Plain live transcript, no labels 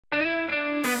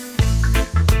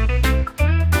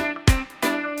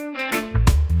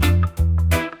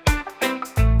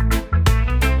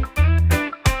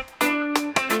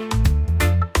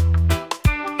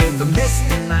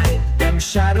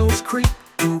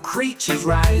creatures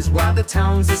rise while the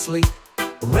town's asleep.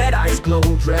 Red eyes glow,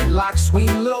 dreadlocks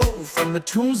swing low from the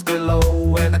tombs below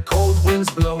where the cold winds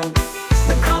blow.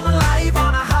 They come alive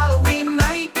on a Halloween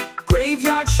night.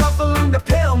 Graveyard shuffle in the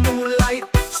pale moonlight.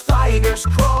 Spiders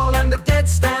crawl and the dead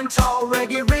stand tall.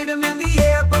 Reggae rhythm in the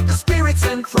air, but the spirits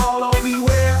enthrall. Oh,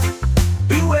 beware,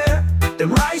 beware,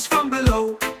 them rise from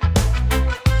below,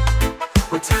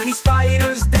 with tiny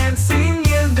spiders dancing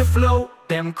in the flow.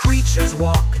 Them creatures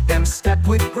walk, them step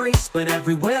with grace, but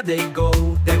everywhere they go,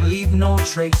 them leave no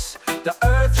trace. The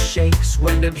earth shakes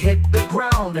when them hit the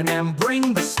ground, and them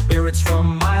bring the spirits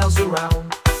from miles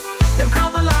around. Them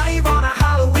come alive on a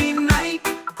Halloween night.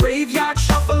 Graveyard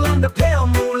shuffle under pale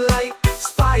moonlight.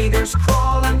 Spiders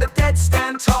crawl and the dead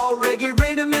stand tall. Reggae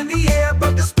rhythm in the air,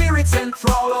 but the spirits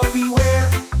enthrall. Oh, beware,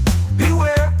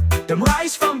 beware, them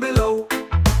rise from below,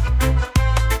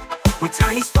 with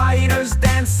tiny spiders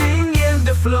dancing in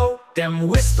the flow. Them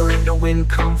whisper in the wind,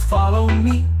 come follow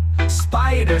me.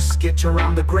 Spiders skitch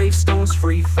around the gravestones,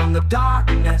 free from the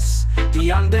darkness. The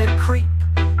undead creep,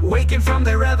 waking from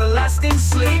their everlasting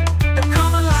sleep. They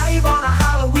come alive on a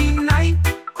Halloween night.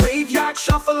 Graveyard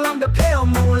shuffle under pale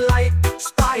moonlight.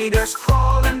 Spiders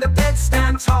crawl and the dead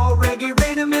stand tall. Reggae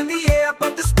rhythm in the air,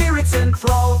 but the spirits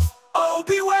enthrall. Oh,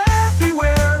 beware,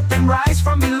 beware, them rise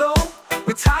from below,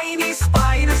 with tiny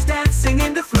spiders dancing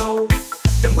in the flow.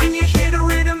 Then when you hear the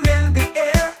rhythm in the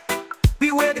air,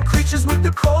 beware the creatures with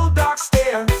the cold dark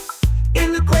stare.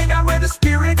 In the graveyard where the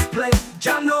spirits play,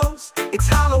 Jah knows it's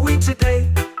Halloween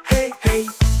today.